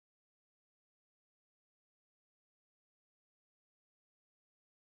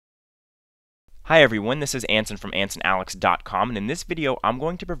Hi everyone, this is Anson from AnsonAlex.com, and in this video I'm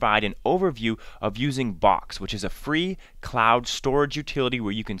going to provide an overview of using Box, which is a free cloud storage utility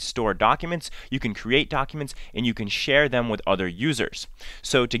where you can store documents, you can create documents, and you can share them with other users.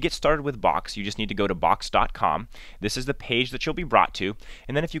 So to get started with Box, you just need to go to box.com. This is the page that you'll be brought to,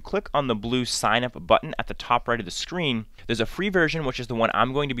 and then if you click on the blue sign up button at the top right of the screen, there's a free version, which is the one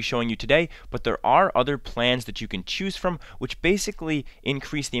I'm going to be showing you today, but there are other plans that you can choose from, which basically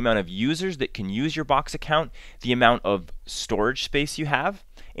increase the amount of users that can use your Box account, the amount of storage space you have,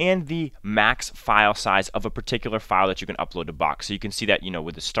 and the max file size of a particular file that you can upload to Box. So you can see that,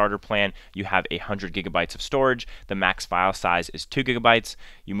 with the starter plan, you have 100 gigabytes of storage. The max file size is 2 gigabytes.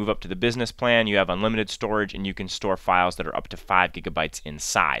 You move up to the business plan, you have unlimited storage, and you can store files that are up to 5 gigabytes in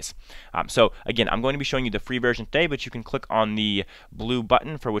size. So again, I'm going to be showing you the free version today, but you can click on the blue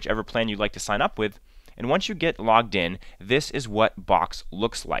button for whichever plan you'd like to sign up with. And once you get logged in, this is what Box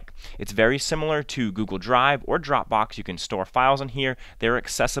looks like. It's very similar to Google Drive or Dropbox. You can store files in here. They're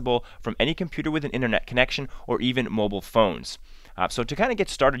accessible from any computer with an internet connection or even mobile phones. So to kind of get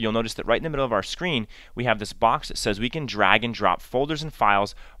started, you'll notice that right in the middle of our screen, we have this box that says we can drag and drop folders and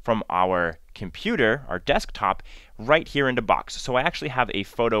files from our computer, our desktop, right here into Box. So I actually have a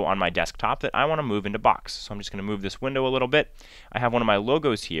photo on my desktop that I want to move into Box. So I'm just going to move this window a little bit. I have one of my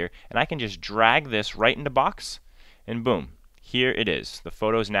logos here, and I can just drag this right into Box, and boom, here it is. The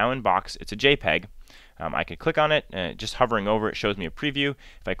photo is now in Box. It's a JPEG. I can click on it, just hovering over it shows me a preview.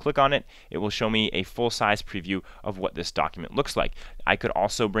 If I click on it, it will show me a full-size preview of what this document looks like. I could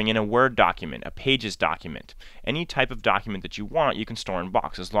also bring in a Word document, a Pages document. Any type of document that you want, you can store in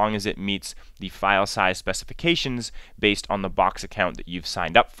Box as long as it meets the file size specifications based on the Box account that you've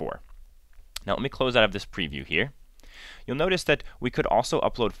signed up for. Now let me close out of this preview here. You'll notice that we could also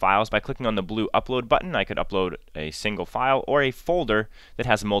upload files by clicking on the blue upload button. I could upload a single file or a folder that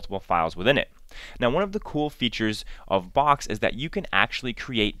has multiple files within it. Now, one of the cool features of Box is that you can actually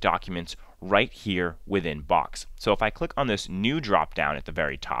create documents right here within Box. So if I click on this new drop down at the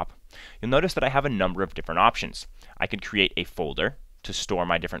very top, you'll notice that I have a number of different options. I could create a folder to store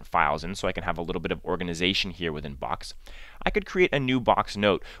my different files in, so I can have a little bit of organization here within Box. I could create a new Box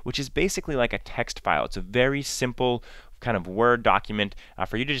note, which is basically like a text file. It's a very simple kind of Word document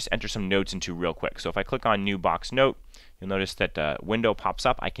for you to just enter some notes into real quick. So if I click on new Box note, you'll notice that a window pops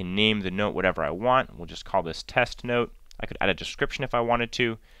up. I can name the note whatever I want. We'll just call this test note. I could add a description if I wanted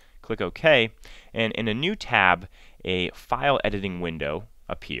to. Click OK, and in a new tab, a file editing window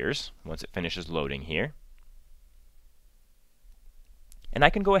appears once it finishes loading here. And I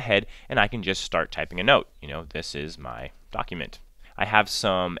can go ahead and I can just start typing a note. This is my document. I have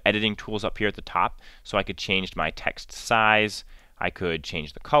some editing tools up here at the top, so I could change my text size. I could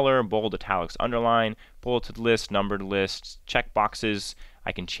change the color, bold, italics, underline, bulleted list, numbered lists, check boxes.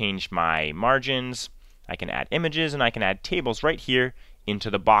 I can change my margins. I can add images, and I can add tables right here into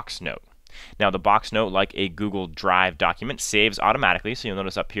the Box note. Now the Box note, like a Google Drive document, saves automatically. So you'll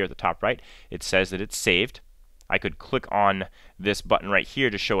notice up here at the top right, it says that it's saved. I could click on this button right here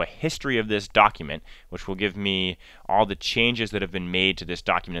to show a history of this document, which will give me all the changes that have been made to this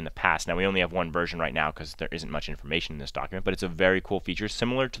document in the past. Now we only have one version right now because there isn't much information in this document, but it's a very cool feature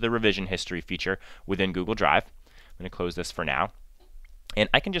similar to the revision history feature within Google Drive. I'm going to close this for now. And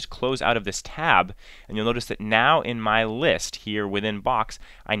I can just close out of this tab, and you'll notice that now in my list here within Box,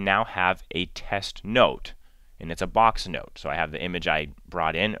 I now have a test note, and it's a Box note. So I have the image I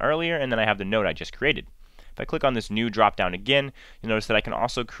brought in earlier, and then I have the note I just created. If I click on this new drop down again, you'll notice that I can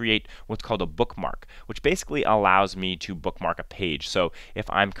also create what's called a bookmark, which basically allows me to bookmark a page. So if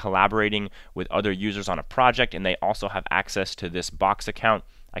I'm collaborating with other users on a project and they also have access to this Box account,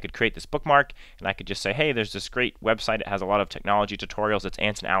 I could create this bookmark, and I could just say, hey, there's this great website that has a lot of technology tutorials. It's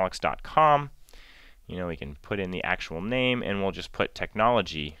AnsonAlex.com. We can put in the actual name, and we'll just put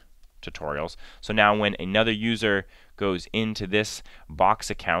technology tutorials. So now when another user goes into this Box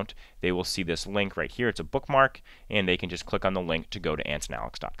account, they will see this link right here. It's a bookmark, and they can just click on the link to go to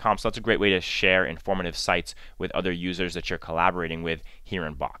AnsonAlex.com. So that's a great way to share informative sites with other users that you're collaborating with here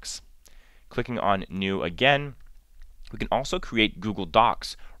in Box. Clicking on New again, we can also create Google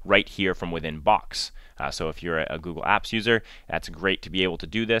Docs right here from within Box. So if you're a Google Apps user, that's great to be able to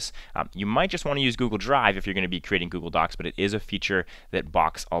do this. You might just want to use Google Drive if you're going to be creating Google Docs, but it is a feature that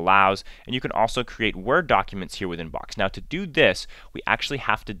Box allows. And you can also create Word documents here within Box. Now to do this, we actually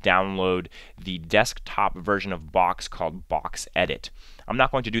have to download the desktop version of Box called Box Edit. I'm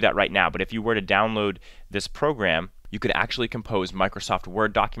not going to do that right now, but if you were to download this program, you could actually compose Microsoft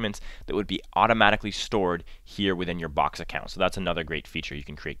Word documents that would be automatically stored here within your Box account. So that's another great feature. You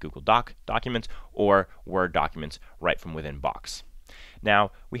can create Google documents or Word documents right from within Box.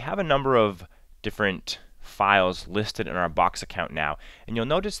 Now, we have a number of different files listed in our Box account now, and you'll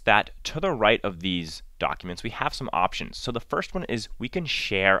notice that to the right of these documents we have some options. So the first one is we can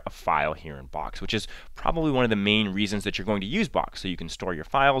share a file here in Box, which is probably one of the main reasons that you're going to use Box. So you can store your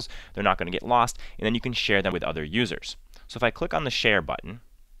files, they're not going to get lost, and then you can share them with other users. So if I click on the share button,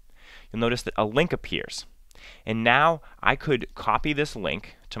 you'll notice that a link appears. And now I could copy this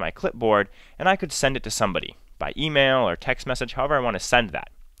link to my clipboard and I could send it to somebody by email or text message, however I want to send that.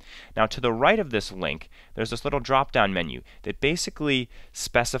 Now to the right of this link, there's this little drop-down menu that basically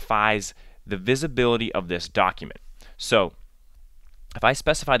specifies the visibility of this document. So if I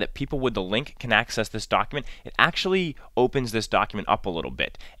specify that people with the link can access this document, it actually opens this document up a little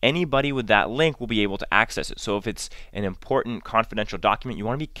bit. Anybody with that link will be able to access it. So if it's an important confidential document, you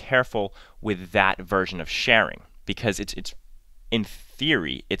want to be careful with that version of sharing, because it's in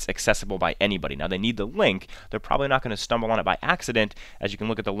theory, it's accessible by anybody. Now they need the link. They're probably not going to stumble on it by accident. As you can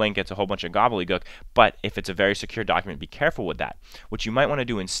look at the link, it's a whole bunch of gobbledygook. But if it's a very secure document, be careful with that. What you might want to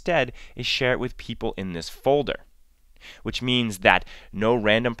do instead is share it with people in this folder, which means that no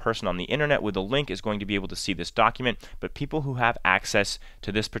random person on the internet with a link is going to be able to see this document, but people who have access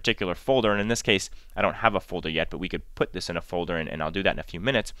to this particular folder, and in this case I don't have a folder yet, but we could put this in a folder, and I'll do that in a few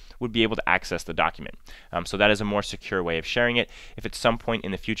minutes, would be able to access the document. So that is a more secure way of sharing it. If at some point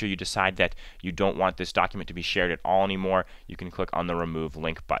in the future you decide that you don't want this document to be shared at all anymore, you can click on the remove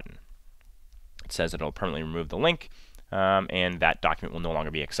link button. It says it'll permanently remove the link, and that document will no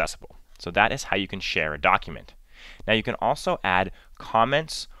longer be accessible. So that is how you can share a document. Now you can also add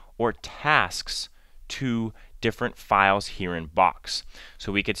comments or tasks to different files here in Box.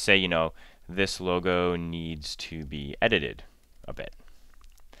 So we could say, you know, this logo needs to be edited a bit.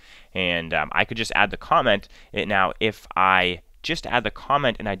 And I could just add the comment. Now if I just add the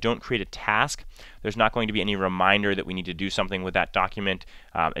comment and I don't create a task, there's not going to be any reminder that we need to do something with that document.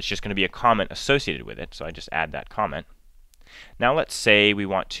 It's just going to be a comment associated with it. So I just add that comment. Now let's say we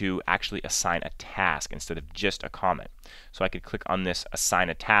want to actually assign a task instead of just a comment. So I could click on this assign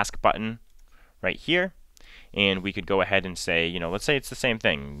a task button right here, and we could go ahead and say, you know, let's say it's the same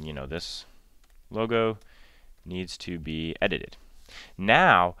thing, you know, this logo needs to be edited.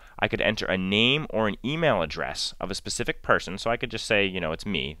 Now I could enter a name or an email address of a specific person. So I could just say, you know, it's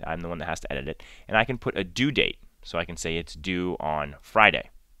me, I'm the one that has to edit it, and I can put a due date. So I can say it's due on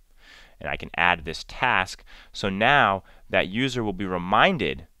Friday. And I can add this task. So now that user will be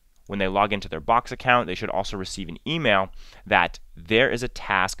reminded when they log into their Box account. They should also receive an email that there is a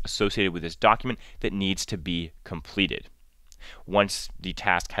task associated with this document that needs to be completed. Once the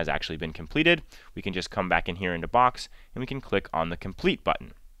task has actually been completed, we can just come back in here into Box and we can click on the complete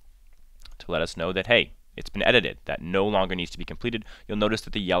button to let us know that, hey, it's been edited, that no longer needs to be completed. You'll notice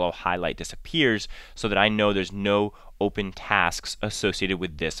that the yellow highlight disappears so that I know there's no open tasks associated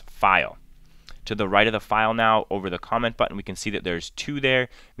with this file. To the right of the file now, over the comment button, we can see that there's 2 there,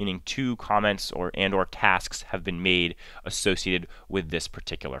 meaning 2 comments or tasks have been made associated with this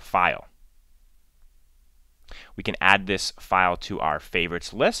particular file. We can add this file to our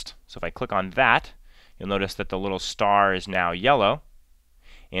favorites list. So if I click on that, you'll notice that the little star is now yellow.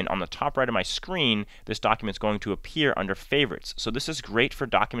 And on the top right of my screen, this document is going to appear under favorites. So this is great for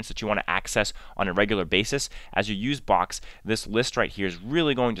documents that you want to access on a regular basis. As you use Box, this list right here is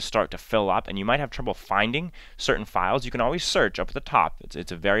really going to start to fill up, and you might have trouble finding certain files. You can always search up at the top.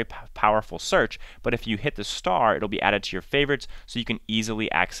 It's a very powerful search, but if you hit the star, it'll be added to your favorites, so you can easily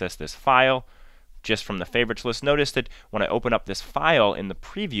access this file just from the favorites list. Notice that when I open up this file in the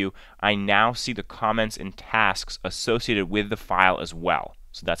preview, I now see the comments and tasks associated with the file as well.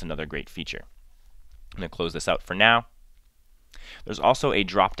 So that's another great feature. I'm going to close this out for now. There's also a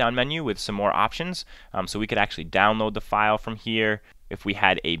drop-down menu with some more options. So we could actually download the file from here. If we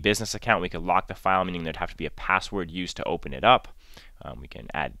had a business account, we could lock the file, meaning there'd have to be a password used to open it up. We can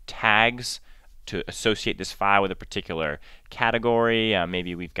add tags to associate this file with a particular category.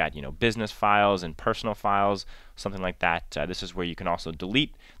 Maybe we've got, you know, business files and personal files, something like that. This is where you can also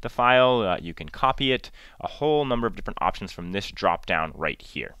delete the file. You can copy it. A whole number of different options from this drop down right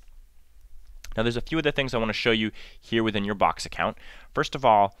here. Now there's a few other things I want to show you here within your Box account. First of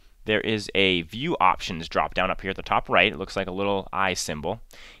all, there is a view options drop down up here at the top right. It looks like a little eye symbol,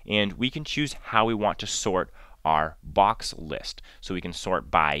 and we can choose how we want to sort our Box list. So we can sort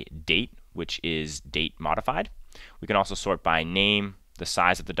by date, which is date modified. We can also sort by name, the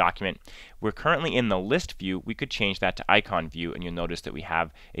size of the document. We're currently in the list view. We could change that to icon view, and you'll notice that we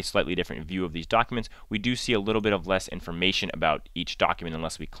have a slightly different view of these documents. We do see a little bit of less information about each document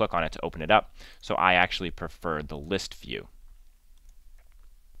unless we click on it to open it up. So I actually prefer the list view.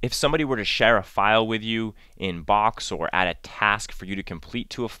 If somebody were to share a file with you in Box or add a task for you to complete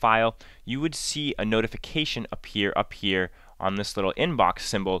to a file, you would see a notification appear up here on this little inbox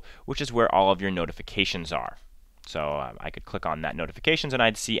symbol, which is where all of your notifications are. So I could click on that notifications and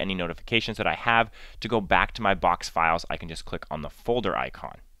I'd see any notifications that I have. To go back to my Box files, I can just click on the folder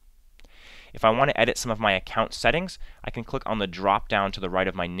icon. If I want to edit some of my account settings, I can click on the drop down to the right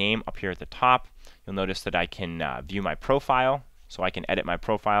of my name up here at the top. You'll notice that I can view my profile. So I can edit my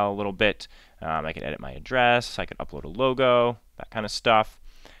profile a little bit. I can edit my address. I can upload a logo, that kind of stuff.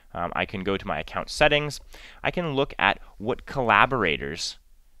 I can go to my account settings. I can look at what collaborators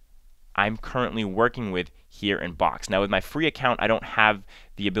I'm currently working with here in Box. Now with my free account, I don't have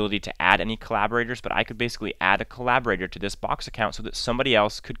the ability to add any collaborators, but I could basically add a collaborator to this Box account so that somebody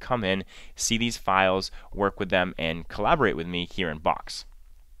else could come in, see these files, work with them, and collaborate with me here in Box.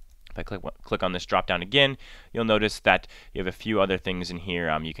 If I click on this drop down again, you'll notice that you have a few other things in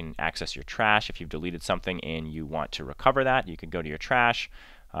here. You can access your trash if you've deleted something and you want to recover that. You can go to your trash.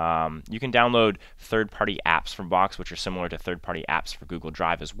 You can download third-party apps from Box, which are similar to third-party apps for Google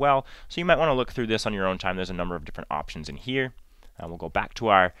Drive as well. So you might want to look through this on your own time. There's a number of different options in here. We'll go back to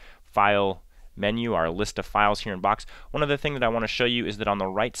our file menu, our list of files here in Box. One other thing that I want to show you is that on the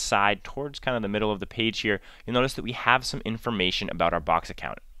right side, towards kind of the middle of the page here, you'll notice that we have some information about our Box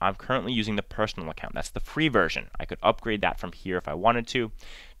account. I'm currently using the personal account. That's the free version. I could upgrade that from here if I wanted to.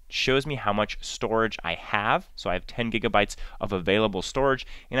 It shows me how much storage I have. So I have 10 gigabytes of available storage,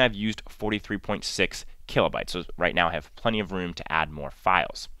 and I've used 43.6 kilobytes. So right now I have plenty of room to add more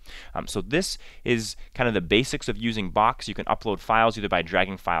files. So this is kind of the basics of using Box. You can upload files either by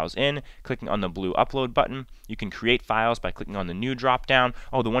dragging files in, clicking on the blue upload button. You can create files by clicking on the new drop down.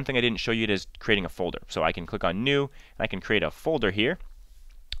 Oh, the one thing I didn't show you is creating a folder. So I can click on new, and I can create a folder here.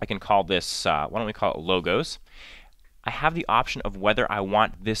 I can call this, why don't we call it logos. I have the option of whether I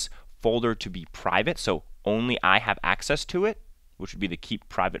want this folder to be private, so only I have access to it, which would be the keep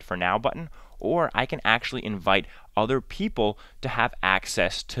private for now button, or I can actually invite other people to have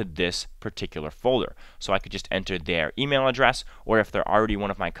access to this particular folder. So I could just enter their email address, or if they're already one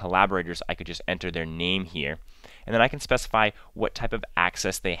of my collaborators, I could just enter their name here. And then I can specify what type of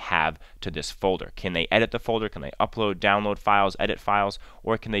access they have to this folder. Can they edit the folder? Can they upload, download files, edit files,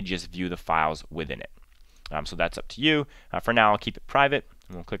 or can they just view the files within it? So that's up to you. For now, I'll keep it private,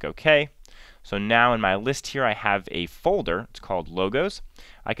 and we'll click OK. So now in my list here, I have a folder. It's called Logos.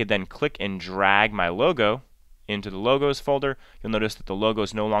 I could then click and drag my logo into the Logos folder. You'll notice that the logo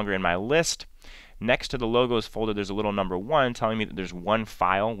is no longer in my list. Next to the Logos folder, there's a little number 1 telling me that there's one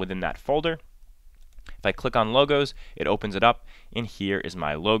file within that folder. If I click on Logos, it opens it up, and here is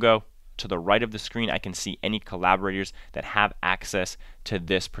my logo. To the right of the screen, I can see any collaborators that have access to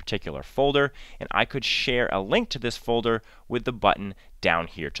this particular folder, and I could share a link to this folder with the button down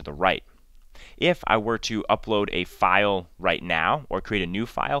here to the right. If I were to upload a file right now or create a new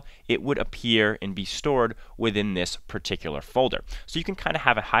file, it would appear and be stored within this particular folder. So you can kind of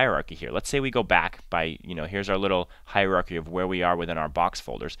have a hierarchy here. Let's say we go back by, here's our little hierarchy of where we are within our Box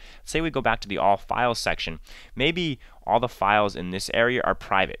folders. Let's say we go back to the All Files section. Maybe all the files in this area are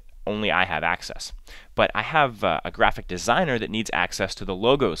private. Only I have access. But I have a graphic designer that needs access to the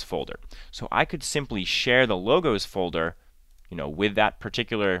Logos folder. So I could simply share the Logos folder, with that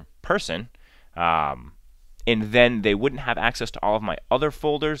particular person, and then they wouldn't have access to all of my other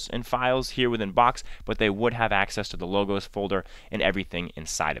folders and files here within Box, but they would have access to the Logos folder and everything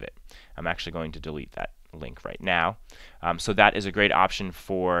inside of it. I'm actually going to delete that link right now. So that is a great option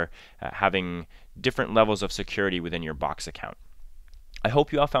for having different levels of security within your Box account. I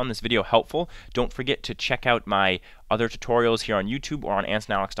hope you all found this video helpful. Don't forget to check out my other tutorials here on YouTube or on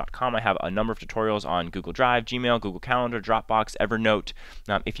AnsonAlex.com. I have a number of tutorials on Google Drive, Gmail, Google Calendar, Dropbox, Evernote.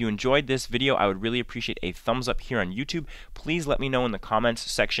 If you enjoyed this video, I would really appreciate a thumbs up here on YouTube. Please let me know in the comments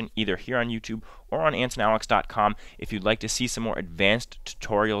section, either here on YouTube or on AnsonAlex.com, if you'd like to see some more advanced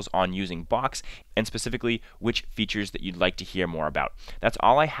tutorials on using Box, and specifically which features that you'd like to hear more about. That's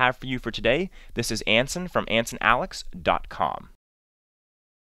all I have for you for today. This is Anson from AnsonAlex.com.